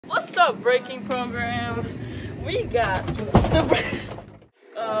What's up, breaking program? We got the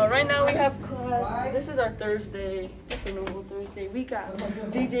right now we have class. This is our Thursday, just a normal Thursday. We got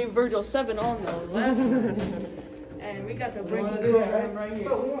DJ Virgil 7 on the left, and we got the breaking program right here.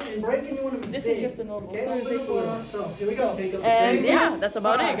 This is just a normal Thursday for us. So here we go. And yeah, that's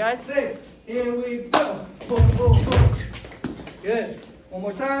about it, guys. 6. Here we go. Boom, boom, boom. Good. One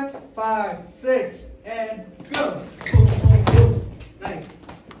more time. 5, 6, and go. Boom, boom, boom. Nice.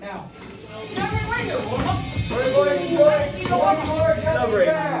 Now.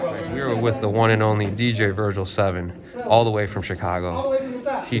 We were with the one and only DJ Virgil 7, all the way from Chicago.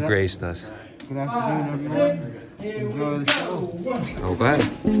 He graced us. Good afternoon, everyone. Enjoy the show. Oh, go ahead.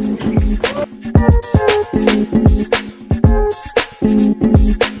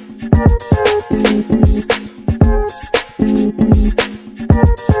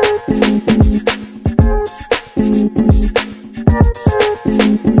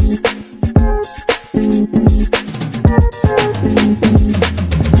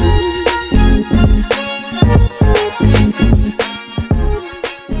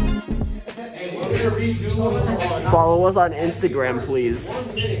 Follow us on Instagram, please. I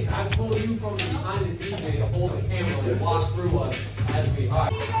pull you from behind the DJ to hold the camera and walk through us as we are.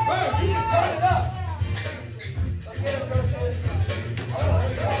 Turn it up!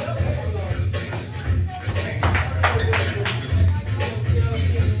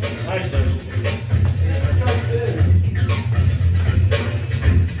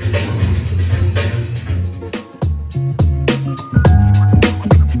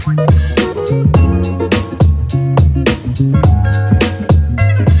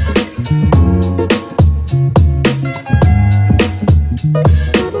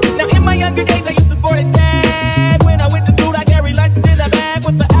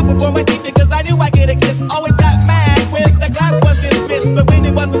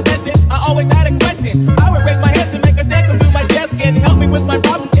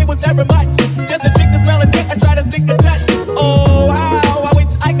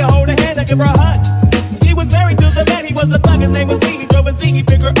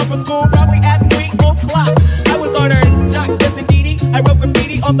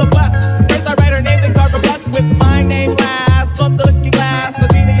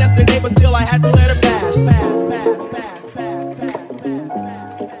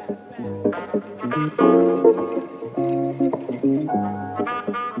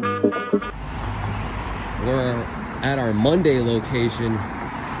 We're at our Monday location,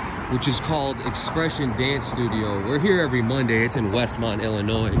 which is called Expression Dance Studio. We're here every Monday. It's in Westmont,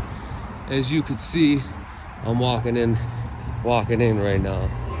 Illinois. As you could see, I'm walking in right now.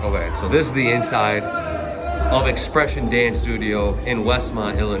 Okay, so this is the inside of Expression Dance Studio in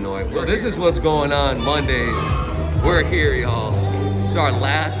Westmont, Illinois. So this is what's going on Mondays. We're here, y'all. It's our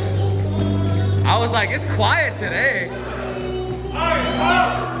last. I was like, it's quiet today.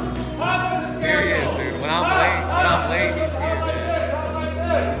 Here he is, dude. When I'm late, he's here,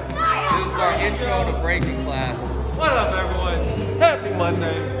 man. This is our intro to breaking class. What up, everyone? Happy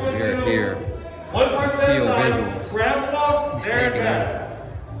Monday. We're here. Keo Visuals.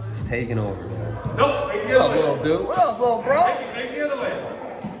 It's taking over, man. Nope. What's up, little dude? What up, little bro?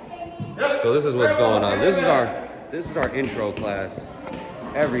 So this is what's going on. This is our intro class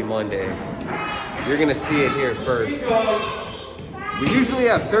every Monday. You're gonna see it here first. We usually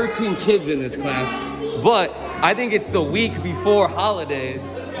have 13 kids in this class, but I think it's the week before holidays,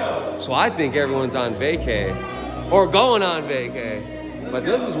 so I think everyone's on vacay or going on vacay. But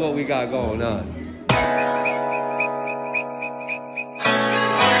this is what we got going on.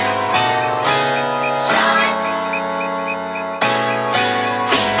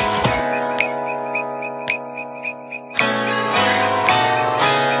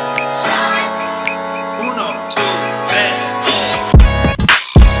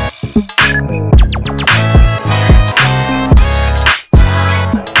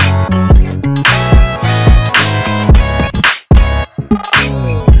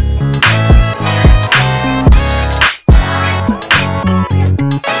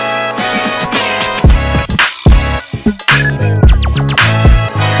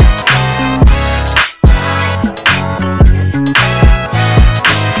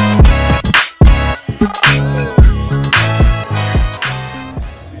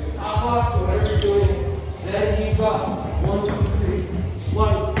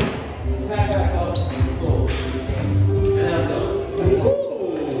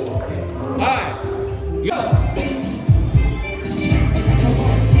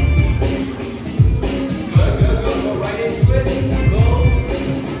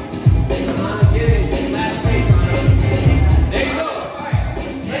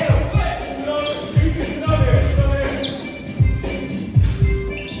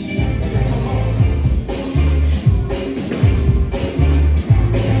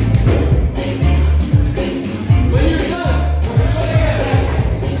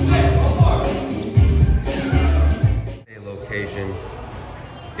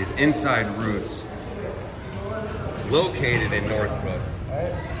 is Inside Roots, located in Northbrook.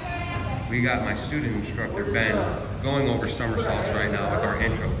 We got my student instructor, Ben, going over somersaults right now with our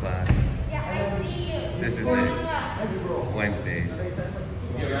intro class. This is it, Wednesdays.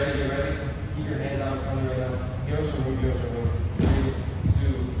 Get ready, get ready. Keep your hands out in front of you right now. Give us some room, give us some room. 3,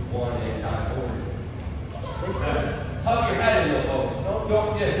 2, 1, and dive forward. Tuck your head in, though.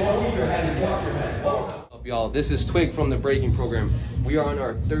 Don't leave your head in, tuck your head. Y'all, this is Twig from the breaking program. We are on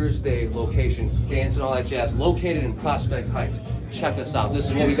our Thursday location, dance and all that jazz, located in Prospect Heights. Check us out. This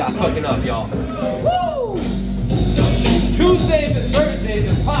is what we got cooking up, y'all. Woo! Tuesdays and Thursdays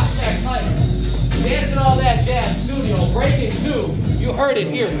in Prospect Heights. Dance and all that jazz studio, breaking 2. You heard it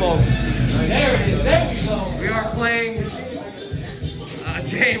here, folks. There it is. There we go. We are playing a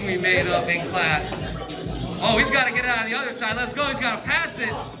game we made up in class. Oh, he's got to get it on the other side. Let's go. He's got to pass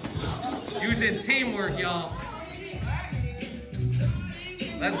it. Using teamwork, y'all.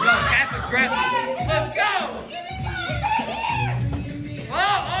 Let's go. That's aggressive. Let's go.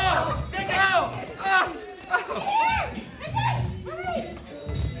 Oh, oh.